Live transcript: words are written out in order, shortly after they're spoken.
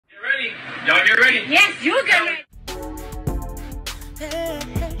Y'all get ready? Yes, you get ready.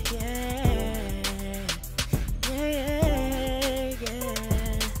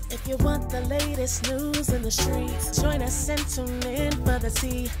 If you want the latest news in the streets, join us and tune in for the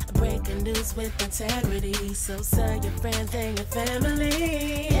tea. Breaking news with integrity. So tell your friends and your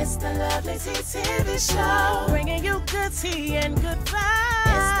family. It's the Lovelyti TV show, bringing you good tea and good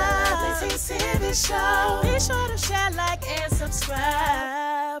vibes. It's the Lovelyti TV show. Be sure to share, like, and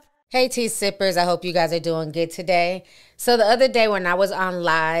subscribe. Hey tea sippers, I hope you guys are doing good today. So the other day when I was on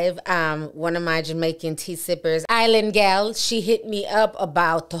live, one of my Jamaican tea sippers, Island Gal, she hit me up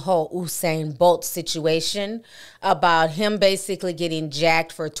about the whole Usain Bolt situation, about him basically getting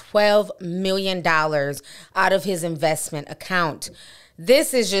jacked for $12 million out of his investment account.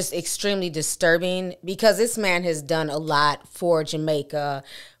 This is just extremely disturbing because this man has done a lot for Jamaica,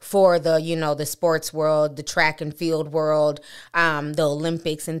 for the, the sports world, the track and field world, the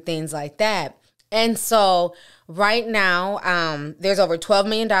Olympics and things like that. And so right now, there's over $12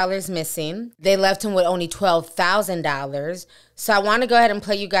 million missing. They left him with only $12,000. So I want to go ahead and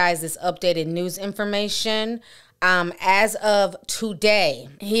play you guys this updated news information. As of today,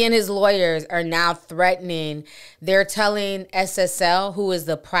 he and his lawyers are now threatening. They're telling SSL, who is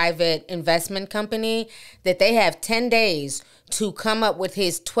the private investment company, that they have 10 days to come up with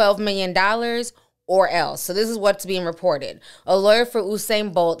his $12 million or else. So this is what's being reported. A lawyer for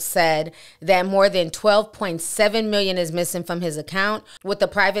Usain Bolt said that more than $12.7 million is missing from his account with the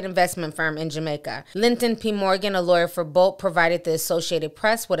private investment firm in Jamaica. Linton P. Morgan, a lawyer for Bolt, provided the Associated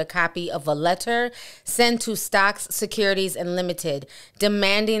Press with a copy of a letter sent to Stocks, Securities, and Limited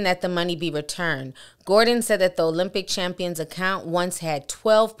demanding that the money be returned. Gordon said that the Olympic champion's account once had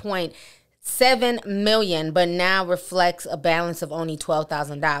 $12.7 million, but now reflects a balance of only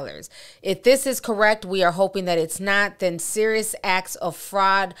 $12,000. If this is correct, we are hoping that it's not, then serious acts of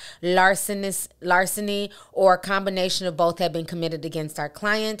fraud, larceny, or a combination of both have been committed against our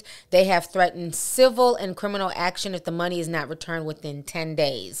client. They have threatened civil and criminal action if the money is not returned within 10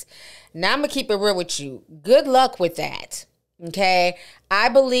 days. Now I'm going to keep it real with you. Good luck with that. Okay? I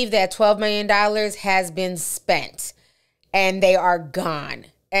believe that $12 million has been spent and they are gone.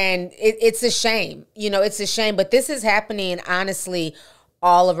 And it's a shame, it's a shame, but this is happening, honestly,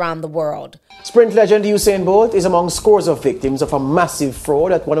 all around the world. Sprint legend Usain Bolt is among scores of victims of a massive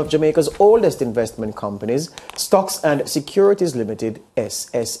fraud at one of Jamaica's oldest investment companies, Stocks and Securities Limited,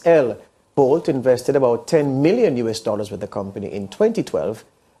 SSL. Bolt invested about $10 million with the company in 2012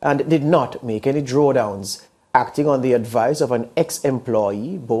 and did not make any drawdowns. Acting on the advice of an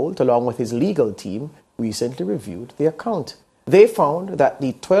ex-employee, Bolt, along with his legal team, recently reviewed the account. They found that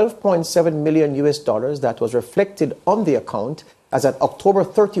the $12.7 million that was reflected on the account as at October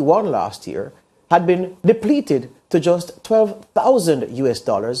 31 last year had been depleted to just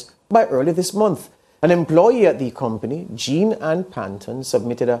 $12,000 by early this month. An employee at the company, Jean Ann Panton,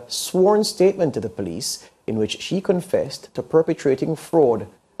 submitted a sworn statement to the police in which she confessed to perpetrating fraud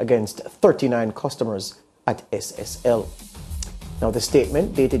against 39 customers at SSL. Now, the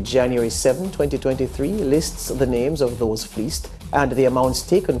statement, dated January 7, 2023, lists the names of those fleeced and the amounts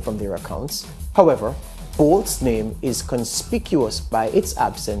taken from their accounts. However, Bolt's name is conspicuous by its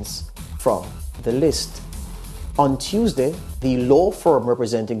absence from the list. On Tuesday, the law firm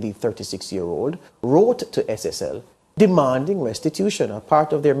representing the 36-year-old wrote to SSL demanding restitution. A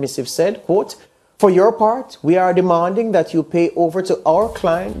part of their missive said, quote, "For your part, we are demanding that you pay over to our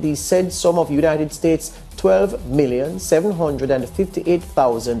client the said sum of United States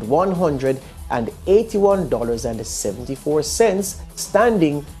 $12,758,181.74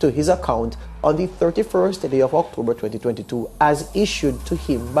 standing to his account on the 31st day of October 2022 as issued to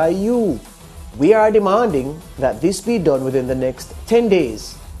him by you. We are demanding that this be done within the next 10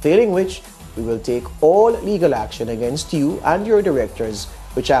 days, failing which we will take all legal action against you and your directors,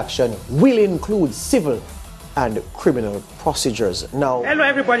 which action will include civil and criminal procedures." Now, hello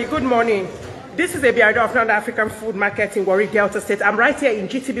everybody, good morning. This is Abiada of African Food Market in Warri Delta State. I'm right here in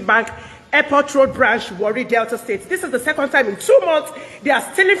GTB Bank, Airport Road branch, Warri Delta State. This is the second time in 2 months they are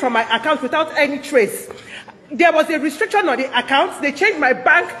stealing from my account without any trace. There was a restriction on the accounts. They changed my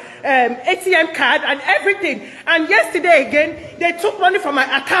bank ATM card and everything. And yesterday again, they took money from my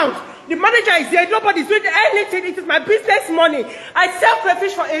account. The manager is there. Nobody's doing anything. It is my business money. I sell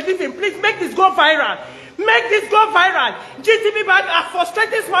crayfish for a living. Please make this go viral. Make this go viral. GTB Bank are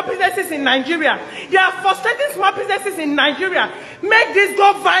frustrating small businesses in Nigeria. They are frustrating small businesses in Nigeria. Make this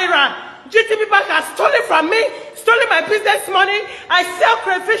go viral. GTB Bank has stolen from me, stolen my business money. I sell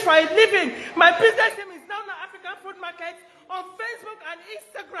crayfish for a living. My business name is now African Food Market on Facebook and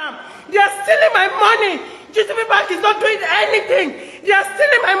Instagram. They are stealing my money. GTB Bank is not doing anything. They are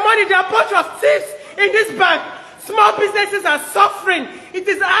stealing my money. They are a bunch of thieves in this bank. Small businesses are suffering. It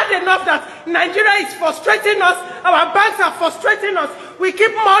is hard enough that Nigeria is frustrating us. Our banks are frustrating us. We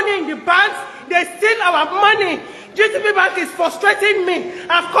keep money in the banks. They steal our money. GTB Bank is frustrating me.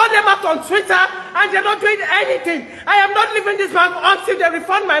 I've called them out on Twitter and they're not doing anything. I am not leaving this bank until they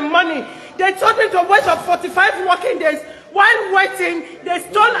refund my money. They told me to wait for 45 working days. While waiting, they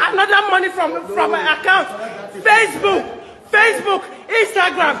stole another money from my account. Facebook,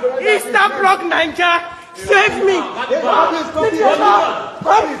 Instagram, Instablog Nigeria, save me.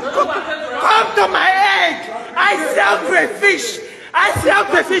 Come to my aid. I sell crayfish.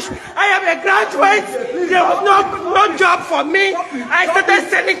 I am a graduate. There was no job for me. I started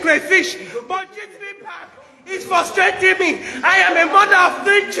selling crayfish. But GTB Bank is frustrating me. I am a mother of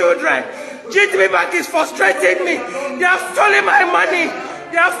 3 children. GTB Bank is frustrating me. They have stolen my money.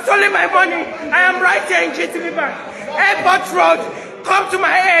 I am right here in GTB Bank. Airport Road, come to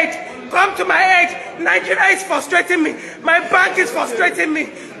my aid. Nigeria is frustrating me. My bank is frustrating me.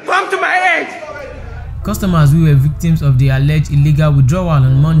 Come to my aid. Customers who were victims of the alleged illegal withdrawal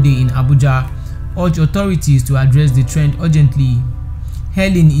on Monday in Abuja urge authorities to address the trend urgently.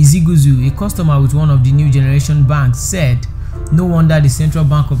 Helen Iziguzu, a customer with one of the new generation banks, said, "No wonder the Central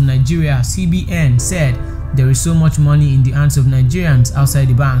Bank of Nigeria (CBN) said there is so much money in the hands of Nigerians outside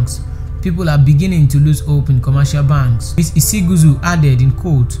the banks. People are beginning to lose hope in commercial banks." Ms. Iziguzu added in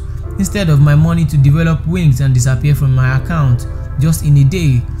quote, "Instead of my money to develop wings and disappear from my account just in a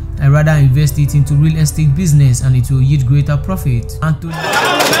day, I rather invest it into real estate business and it will yield greater profit." And to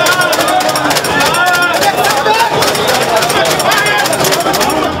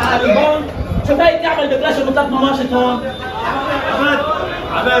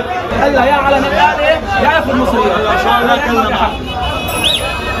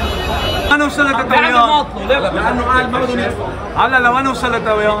انا وصلت التويان لانه قال ما بدهم يدفعوا. هلا لو انا وصلت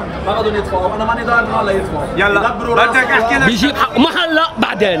التويان ما بدهم يدفعوا، انا ماني ضامن ولا يدفعوا. يلا بدك احكي لك بيجيب حقه، ما هلا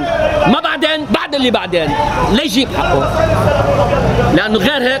بعدين، ما بعدين، بعد اللي بعدين لا يجيب حقه، لانه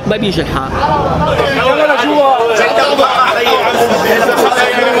غير هيك ما بيجي الحق. يلا لجوا.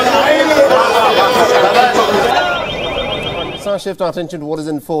 Let's now shift our attention to what is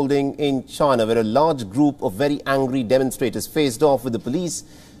unfolding in China, where a large group of very angry demonstrators faced off with the police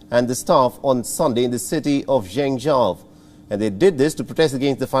and the staff on Sunday in the city of Zhengzhou. And they did this to protest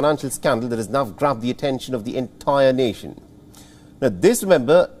against the financial scandal that has now grabbed the attention of the entire nation. Now this,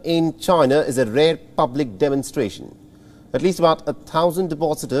 remember, in China is a rare public demonstration. At least about 1,000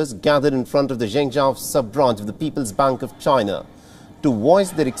 depositors gathered in front of the Zhengzhou sub-branch of the People's Bank of China to voice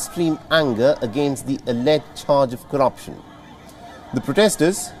their extreme anger against the alleged charge of corruption. The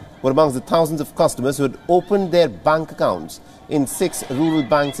protesters were amongst the thousands of customers who had opened their bank accounts in 6 rural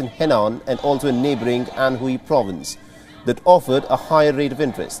banks in Henan and also in neighbouring Anhui province that offered a higher rate of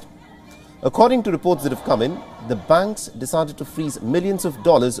interest. According to reports that have come in, the banks decided to freeze millions of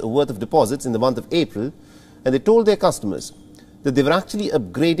dollars worth of deposits in the month of April, and they told their customers that they were actually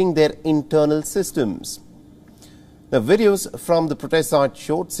upgrading their internal systems. Now, videos from the protest site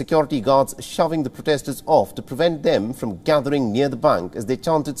showed security guards shoving the protesters off to prevent them from gathering near the bank as they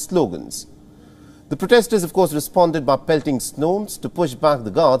chanted slogans. The protesters, of course, responded by pelting stones to push back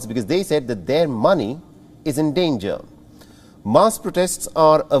the guards because they said that their money is in danger. Mass protests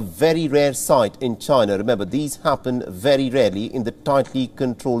are a very rare sight in China. Remember, these happen very rarely in the tightly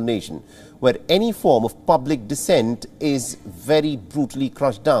controlled nation, where any form of public dissent is very brutally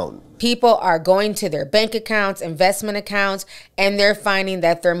crushed down. People are going to their bank accounts, investment accounts, and they're finding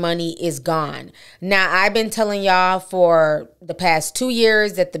that their money is gone. Now, I've been telling y'all for the past 2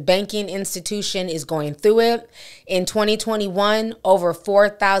 years that the banking institution is going through it. In 2021, over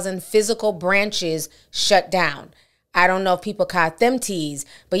 4,000 physical branches shut down. I don't know if people caught them teas,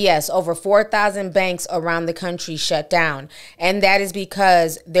 but yes, over 4,000 banks around the country shut down. And that is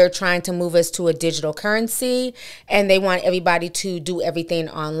because they're trying to move us to a digital currency and they want everybody to do everything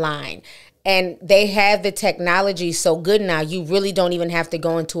online. And they have the technology so good now, you really don't even have to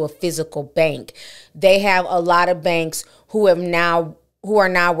go into a physical bank. They have a lot of banks who are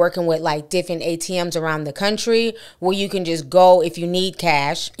now working with like different ATMs around the country where you can just go, if you need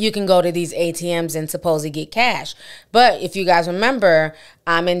cash, you can go to these ATMs and supposedly get cash. But if you guys remember,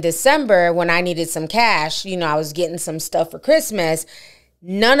 in December when I needed some cash, you know, I was getting some stuff for Christmas.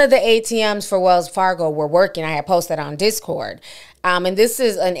 None of the ATMs for Wells Fargo were working. I had posted on Discord. And this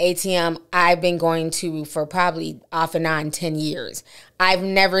is an ATM I've been going to for probably off and on 10 years. I've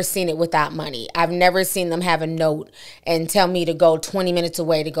never seen it without money. I've never seen them have a note and tell me to go 20 minutes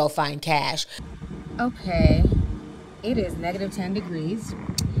away to go find cash. Okay. It is negative 10 degrees.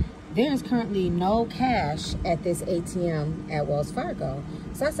 There is currently no cash at this ATM at Wells Fargo.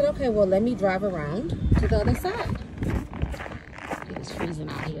 So I said, okay, well, let me drive around to the other side. It is freezing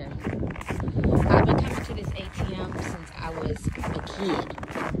out here. I've been coming to this ATM since I was a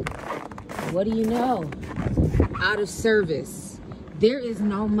kid. What do you know? Out of service. There is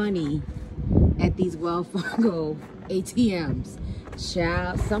no money at these Wells Fargo ATMs.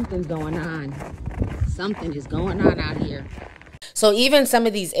 Child, something's going on. Something is going on out here. So even some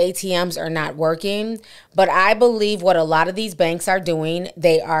of these ATMs are not working, but I believe what a lot of these banks are doing,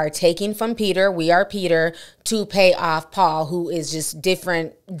 they are taking from Peter, we are Peter, to pay off Paul, who is just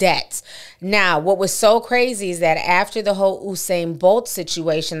different debts. Now, what was so crazy is that after the whole Usain Bolt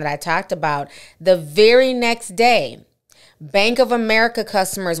situation that I talked about, the very next day, Bank of America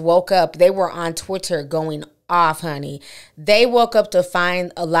customers woke up, they were on Twitter going off, honey. They woke up to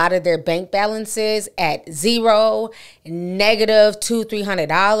find a lot of their bank balances at zero, negative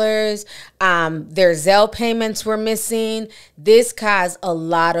 $200-300. Their Zelle payments were missing. This caused a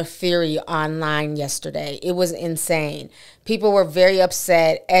lot of fury online yesterday. It was insane. People were very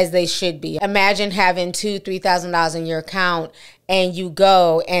upset, as they should be. Imagine having $2,000-3,000 in your account and you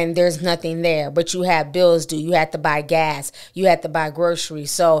go and there's nothing there, but you have bills due. You had to buy gas. You had to buy groceries.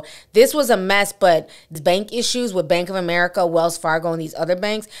 So this was a mess, but the bank issues with Bank of America, Wells Fargo, and these other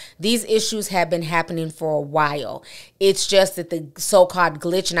banks, these issues have been happening for a while. It's just that the so-called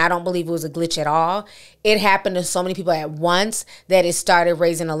glitch, and I don't believe it was a glitch at all, it happened to so many people at once that it started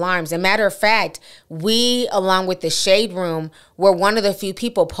raising alarms. As a matter of fact, we, along with the Shade Room, were one of the few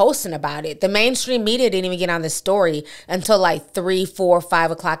people posting about it. The mainstream media didn't even get on the story until like 3, 4,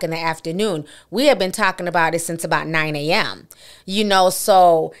 5 o'clock in the afternoon. We had been talking about it since about 9 a.m. You know,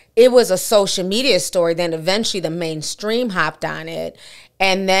 so it was a social media story. Then eventually the mainstream hopped on it.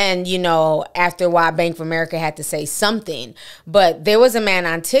 And then, you know, after a while, Bank of America had to say something. But there was a man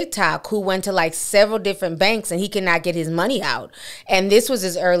on TikTok who went to like several different banks and he could not get his money out. And this was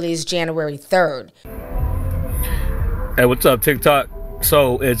as early as January 3rd. Hey, what's up, TikTok?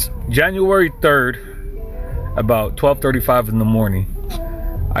 So it's January 3rd, about 12:35 in the morning.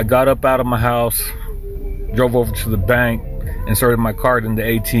 I got up out of my house, drove over to the bank, inserted my card in the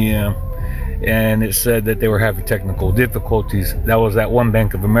ATM, and it said that they were having technical difficulties. That was at one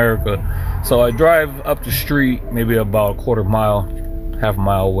Bank of America. So I drive up the street, maybe about a quarter mile, half a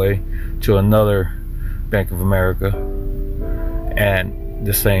mile away, to another Bank of America, and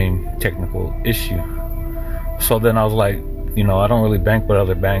the same technical issue. So then I was like, you know, I don't really bank with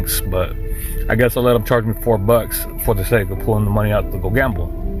other banks, but I guess I'll let them charge me $4 for the sake of pulling the money out to go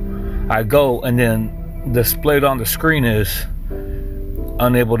gamble. I go, and then displayed on the screen is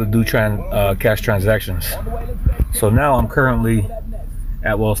unable to do cash transactions. So now I'm currently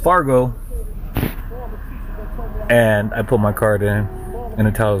at Wells Fargo, and I put my card in, and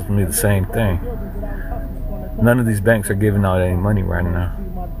it tells me the same thing. None of these banks are giving out any money right now.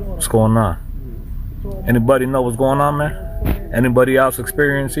 What's going on? Anybody know what's going on, man? Anybody else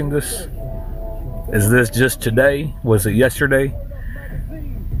experiencing this? Is this just today? Was it yesterday?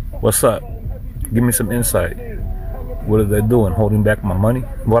 What's up? Give me some insight. What are they doing? Holding back my money?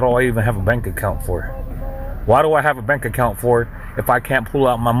 What do I even have a bank account for? Why do I have a bank account for if I can't pull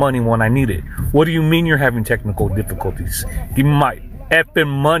out my money when I need it? What do you mean you're having technical difficulties? Give me my effing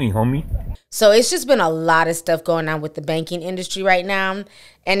money, homie. So it's just been a lot of stuff going on with the banking industry right now,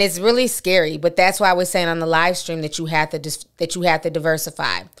 and it's really scary. But that's why I was saying on the live stream that you have to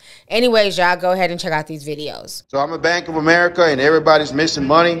diversify. Anyways, y'all go ahead and check out these videos. So I'm a Bank of America, and everybody's missing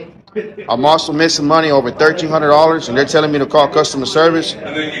money. I'm also missing money, over $1,300, and they're telling me to call customer service,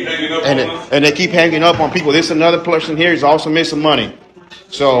 and they keep hanging up on people. This another person here is also missing money.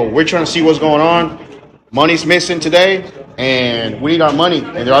 So we're trying to see what's going on. Money's missing today, and we need our money.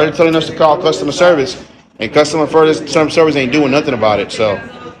 And they're already telling us to call customer service, and customer service ain't doing nothing about it. So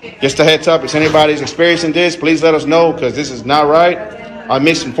just a heads up, if anybody's experiencing this, please let us know, because this is not right. I'm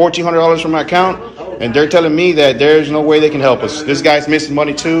missing $1,400 from my account, and they're telling me that there's no way they can help us. This guy's missing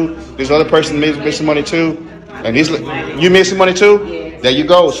money too. This other person missing money too. And you missing money too? There you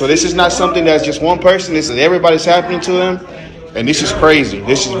go. So this is not something that's just one person. This is everybody's happening to them. And this is crazy.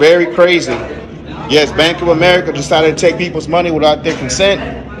 This is very crazy. Yes, Bank of America decided to take people's money without their consent,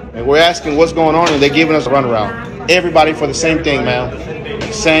 and we're asking what's going on, and they're giving us a runaround. Everybody for the same thing, man.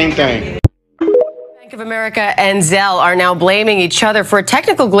 Same thing. Bank of America and Zelle are now blaming each other for a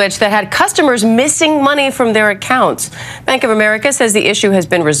technical glitch that had customers missing money from their accounts. Bank of America says the issue has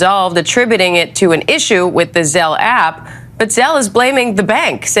been resolved, attributing it to an issue with the Zelle app. But Zelle is blaming the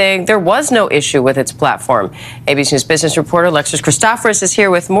bank, saying there was no issue with its platform. ABC News business reporter Alexis Christoforous is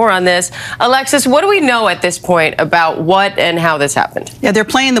here with more on this. Alexis, what do we know at this point about what and how this happened? Yeah, they're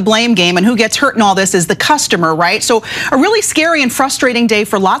playing the blame game, and who gets hurt in all this is the customer, right? So a really scary and frustrating day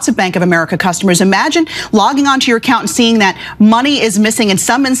for lots of Bank of America customers. Imagine logging onto your account and seeing that money is missing. In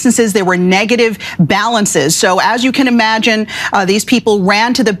some instances, there were negative balances. So as you can imagine, these people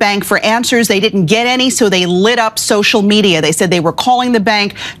ran to the bank for answers. They didn't get any, so they lit up social media. They said they were calling the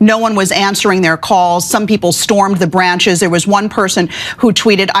bank. No one was answering their calls. Some people stormed the branches. There was one person who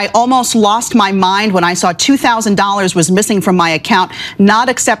tweeted, "I almost lost my mind when I saw $2,000 was missing from my account. Not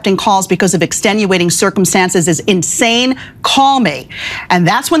accepting calls because of extenuating circumstances is insane. Call me." And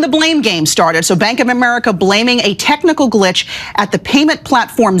that's when the blame game started. So Bank of America blaming a technical glitch at the payment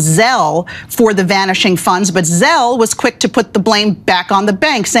platform Zelle for the vanishing funds. But Zelle was quick to put the blame back on the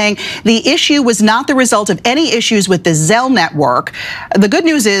bank, saying the issue was not the result of any issues with the Zelle network. The good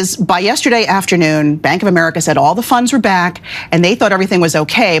news is, by yesterday afternoon, Bank of America said all the funds were back and they thought everything was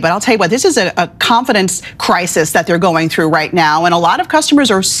okay. But I'll tell you what, this is a confidence crisis that they're going through right now. And a lot of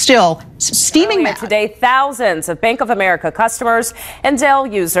customers are still steaming mad. Today, thousands of Bank of America customers and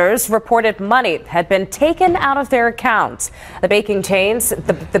Zelle users reported money had been taken out of their accounts. The banking chain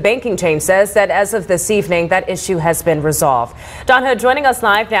says that as of this evening, that issue has been resolved. Don Hood joining us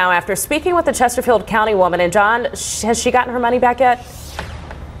live now after speaking with the Chesterfield County woman. And John, has she gotten her money back yet?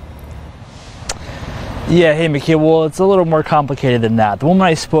 Yeah, hey, Mickey. Well, it's a little more complicated than that. The woman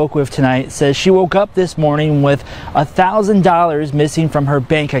I spoke with tonight says she woke up this morning with $1,000 missing from her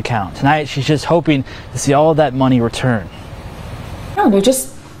bank account. Tonight, she's just hoping to see all of that money return. No, they're just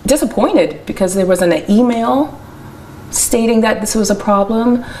disappointed because there wasn't an email stating that this was a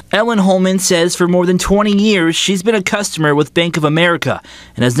problem. Ellen Holman says for more than 20 years, she's been a customer with Bank of America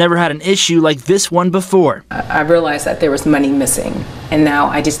and has never had an issue like this one before. I realized that there was money missing, and now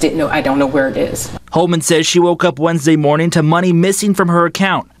I just didn't know. I don't know where it is. Holman says she woke up Wednesday morning to money missing from her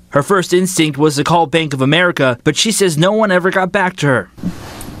account. Her first instinct was to call Bank of America, but she says no one ever got back to her.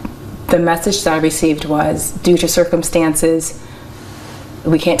 The message that I received was, due to circumstances,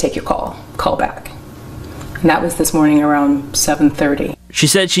 we can't take your call. Call back. And that was this morning around 7:30. She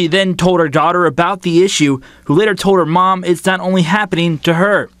said she then told her daughter about the issue, who later told her mom it's not only happening to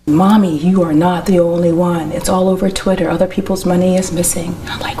her. Mommy, you are not the only one. It's all over Twitter. Other people's money is missing.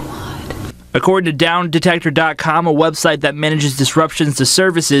 I'm like, what? According to downdetector.com, a website that manages disruptions to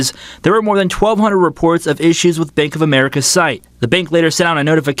services, there were more than 1,200 reports of issues with Bank of America's site. The bank later sent out a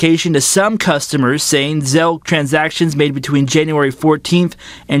notification to some customers saying Zelle transactions made between January 14th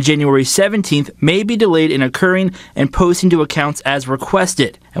and January 17th may be delayed in occurring and posting to accounts as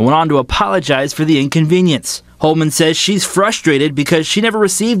requested, and went on to apologize for the inconvenience. Holman says she's frustrated because she never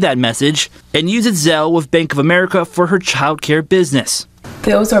received that message and uses Zelle with Bank of America for her childcare business.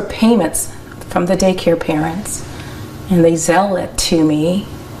 Those are payments from the daycare parents, and they Zelle it to me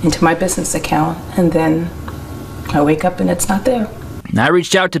into my business account, and then I wake up and it's not there. I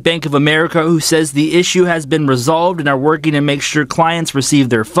reached out to Bank of America, who says the issue has been resolved and are working to make sure clients receive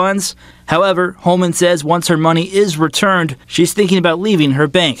their funds. However, Holman says once her money is returned, she's thinking about leaving her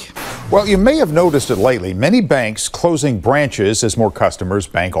bank. Well, you may have noticed it lately. Many banks closing branches as more customers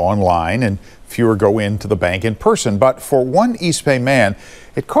bank online and fewer go into the bank in person. But for one East Bay man,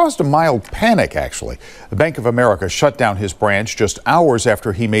 it caused a mild panic, actually. The Bank of America shut down his branch just hours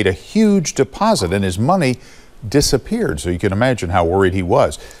after he made a huge deposit and his money disappeared. So you can imagine how worried he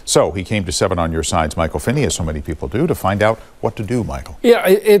was. So he came to 7 on Your Side's Michael Finney, as so many people do, to find out what to do, Michael. Yeah,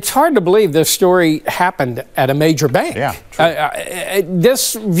 it's hard to believe this story happened at a major bank. Yeah,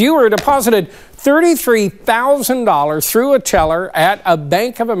 this viewer deposited $33,000 through a teller at a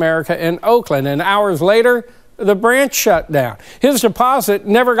Bank of America in Oakland, and hours later, the branch shut down. His deposit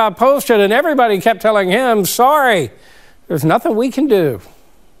never got posted, and everybody kept telling him, sorry, there's nothing we can do.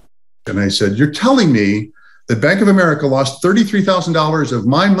 And I said, you're telling me that Bank of America lost $33,000 of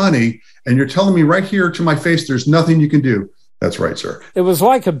my money, and you're telling me right here to my face there's nothing you can do? That's right, sir. It was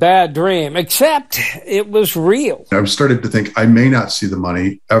like a bad dream, except it was real. I started to think I may not see the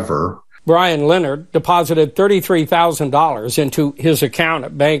money ever. Brian Leonard deposited $33,000 into his account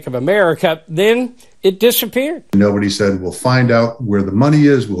at Bank of America. Then it disappeared. Nobody said, we'll find out where the money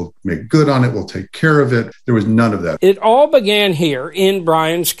is, we'll make good on it, we'll take care of it. There was none of that. It all began here in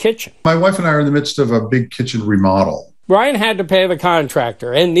Brian's kitchen. My wife and I are in the midst of a big kitchen remodel. Brian had to pay the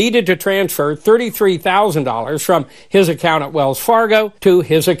contractor and needed to transfer $33,000 from his account at Wells Fargo to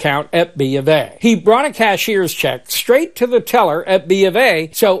his account at B of A. He brought a cashier's check straight to the teller at B of A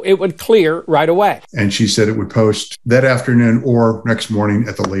so it would clear right away. And she said it would post that afternoon or next morning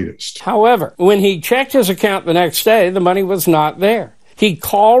at the latest. However, when he checked his account the next day, the money was not there. He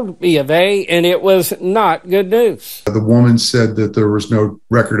called B of A, and it was not good news. The woman said that there was no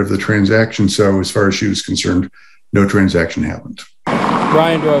record of the transaction, so as far as she was concerned, no transaction happened.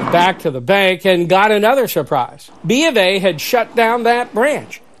 Brian drove back to the bank and got another surprise. B of A had shut down that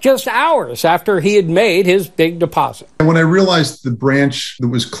branch just hours after he had made his big deposit. And when I realized the branch that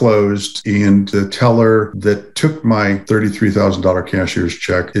was closed and the teller that took my $33,000 cashier's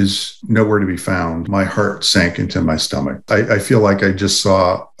check is nowhere to be found, my heart sank into my stomach. I feel like I just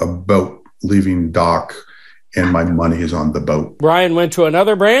saw a boat leaving dock and my money is on the boat. Brian went to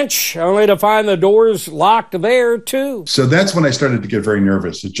another branch, only to find the doors locked there, too. So that's when I started to get very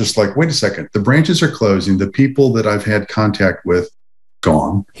nervous. It's just like, wait a second, the branches are closing. The people that I've had contact with,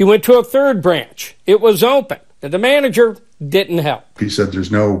 gone. He went to a third branch. It was open, and the manager didn't help. He said there's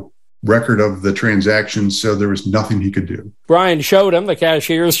no record of the transaction, so there was nothing he could do. Brian showed him the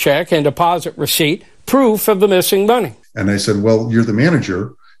cashier's check and deposit receipt, proof of the missing money. And I said, well, you're the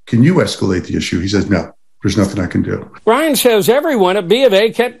manager. Can you escalate the issue? He says, no. There's nothing I can do. Brian says everyone at B of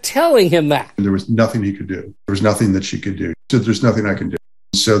A kept telling him that. There was nothing he could do. There was nothing that she could do. So there's nothing I can do.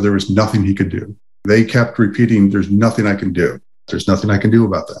 So there was nothing he could do. They kept repeating, there's nothing I can do. There's nothing I can do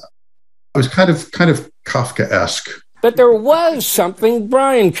about that. It was kind of Kafka-esque. But there was something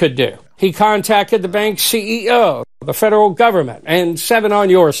Brian could do. He contacted the bank's CEO, the federal government, and 7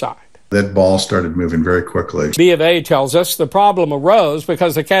 on your side. That ball started moving very quickly. B of A tells us the problem arose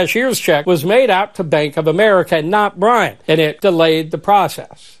because the cashier's check was made out to Bank of America, not Brian, and it delayed the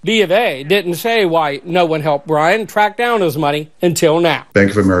process. B of A didn't say why no one helped Brian track down his money until now.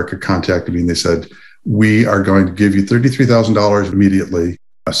 Bank of America contacted me and they said, we are going to give you $33,000 immediately.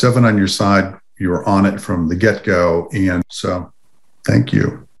 7 on your side. You were on it from the get-go. And so, thank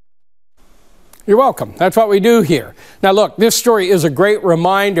you. You're welcome. That's what we do here. Now, look, this story is a great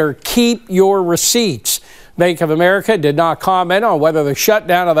reminder. Keep your receipts. Bank of America did not comment on whether the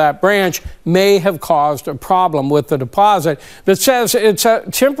shutdown of that branch may have caused a problem with the deposit, but says it's a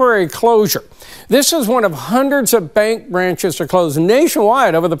temporary closure. This is one of hundreds of bank branches to close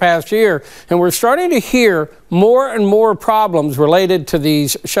nationwide over the past year, and we're starting to hear more and more problems related to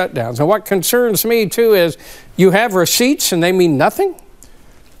these shutdowns. And what concerns me, too, is you have receipts and they mean nothing?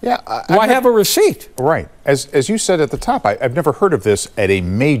 Yeah. Why have a receipt? Right. As you said at the top, I've never heard of this at a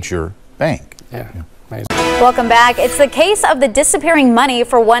major bank. Yeah. Amazing. Welcome back. It's the case of the disappearing money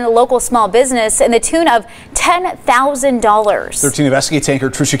for one local small business in the tune of $10,000. 13 Investigates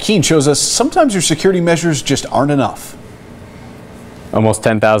anchor Trisha Keene shows us sometimes your security measures just aren't enough. Almost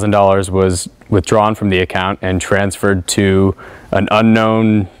 $10,000 was withdrawn from the account and transferred to an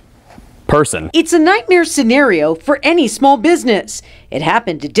unknown person. It's a nightmare scenario for any small business. It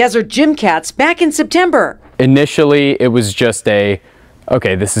happened to Desert Gym Cats back in September. Initially, it was just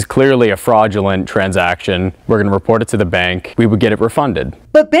okay, this is clearly a fraudulent transaction. We're going to report it to the bank. We would get it refunded.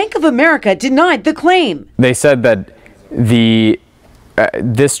 But Bank of America denied the claim. They said that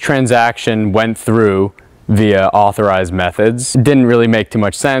this transaction went through via authorized methods. It didn't really make too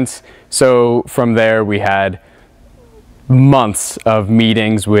much sense. So from there, we had months of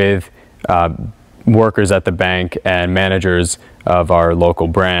meetings with workers at the bank and managers of our local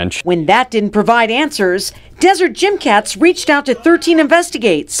branch. When that didn't provide answers, Desert Gym Cats reached out to 13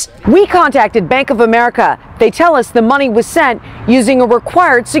 Investigates. We contacted Bank of America. They tell us the money was sent using a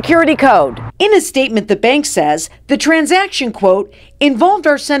required security code. In a statement, the bank says the transaction, quote, involved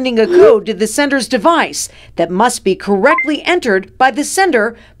our sending a code to the sender's device that must be correctly entered by the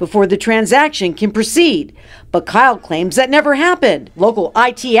sender before the transaction can proceed. But Kyle claims that never happened. Local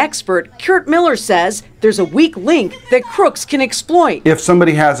IT expert Kurt Miller says there's a weak link that crooks can exploit. If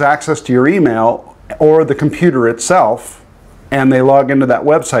somebody has access to your email or the computer itself, and they log into that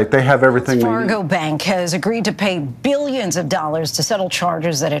website, they have everything they need. Fargo Bank has agreed to pay billions of dollars to settle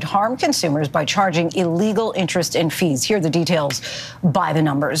charges that had harmed consumers by charging illegal interest and fees. Here are the details by the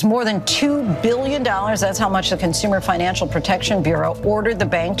numbers. More than $2 billion. That's how much the Consumer Financial Protection Bureau ordered the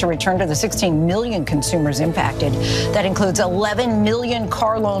bank to return to the 16 million consumers impacted. That includes 11 million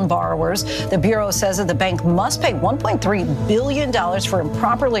car loan borrowers. The Bureau says that the bank must pay $1.3 billion for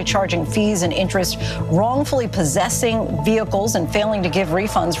improperly charging fees and interest, wrongfully possessing vehicles loopholes and failing to give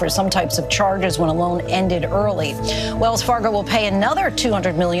refunds for some types of charges when a loan ended early. Wells Fargo will pay another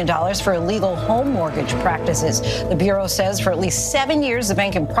 $200 million for illegal home mortgage practices. The Bureau says for at least 7 years, the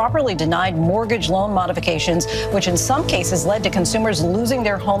bank improperly denied mortgage loan modifications, which in some cases led to consumers losing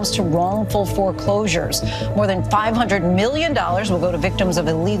their homes to wrongful foreclosures. More than $500 million will go to victims of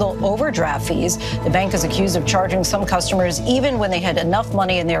illegal overdraft fees. The bank is accused of charging some customers even when they had enough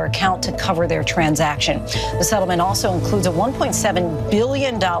money in their account to cover their transaction. The settlement also includes a $1.7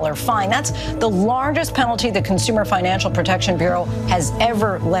 billion fine. That's the largest penalty the Consumer Financial Protection Bureau has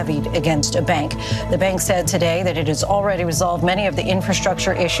ever levied against a bank. The bank said today that it has already resolved many of the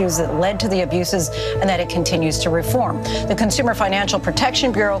infrastructure issues that led to the abuses and that it continues to reform. The Consumer Financial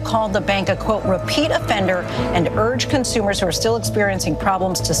Protection Bureau called the bank a, quote, repeat offender and urged consumers who are still experiencing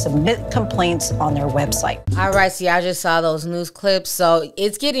problems to submit complaints on their website. All right, so y'all just saw those news clips. So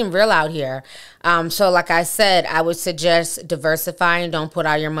it's getting real out here. So like I said, I would suggest diversifying. Don't put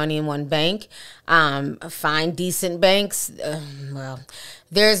all your money in one bank. Find decent banks. Well,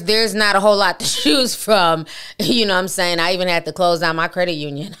 there's not a whole lot to choose from. You know what I'm saying? I even had to close down my credit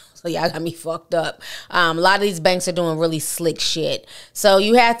union. So y'all got me fucked up. A lot of these banks are doing really slick shit. So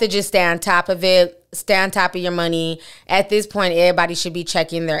you have to just stay on top of it. Stay on top of your money. At this point, everybody should be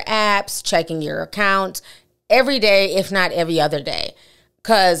checking their apps, checking your account every day, if not every other day.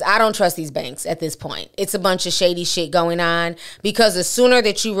 Because I don't trust these banks at this point. It's a bunch of shady shit going on. Because the sooner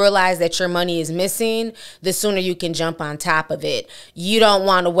that you realize that your money is missing, the sooner you can jump on top of it. You don't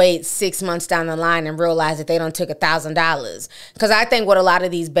want to wait 6 months down the line and realize that they don't took $1,000. Because I think what a lot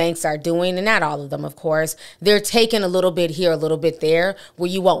of these banks are doing, and not all of them, of course, they're taking a little bit here, a little bit there, where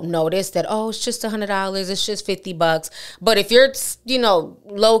you won't notice that, oh, it's just $100, it's just $50. But if you're,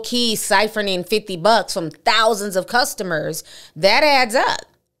 low-key siphoning $50 from thousands of customers, that adds up.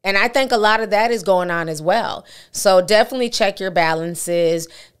 And I think a lot of that is going on as well. So definitely check your balances,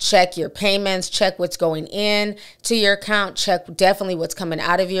 check your payments, check what's going in to your account, check definitely what's coming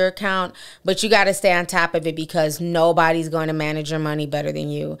out of your account. But you got to stay on top of it because nobody's going to manage your money better than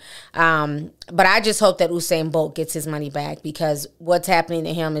you. But I just hope that Usain Bolt gets his money back because what's happening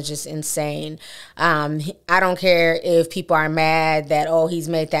to him is just insane. I don't care if people are mad that, oh, he's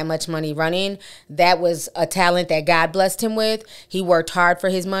made that much money running. That was a talent that God blessed him with. He worked hard for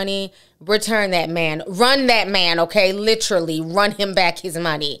his money. Return that man. Run that man, okay? Literally, run him back his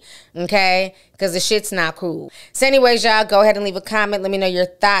money, okay? Because the shit's not cool. So anyways, y'all, go ahead and leave a comment. Let me know your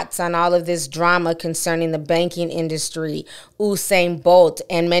thoughts on all of this drama concerning the banking industry, Usain Bolt,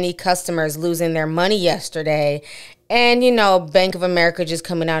 and many customers losing their money yesterday. And, Bank of America just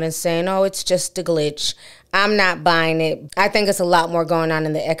coming out and saying, oh, it's just a glitch. I'm not buying it. I think it's a lot more going on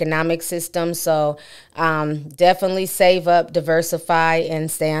in the economic system. So definitely save up, diversify, and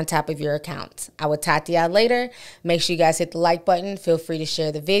stay on top of your accounts. I will talk to y'all later. Make sure you guys hit the like button. Feel free to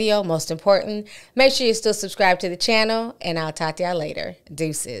share the video. Most important, make sure you're still subscribed to the channel. And I'll talk to y'all later.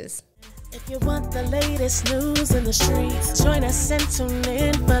 Deuces. If you want the latest news in the streets, join us and tune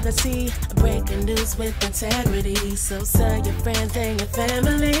in for the tea. Breaking news with integrity. So tell your friends and your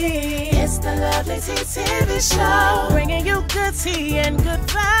family. It's the Lovelyti TV show, bringing you good tea and good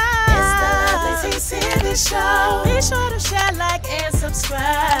vibes. It's the Lovelyti TV show. Be sure to share, like, and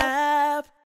subscribe.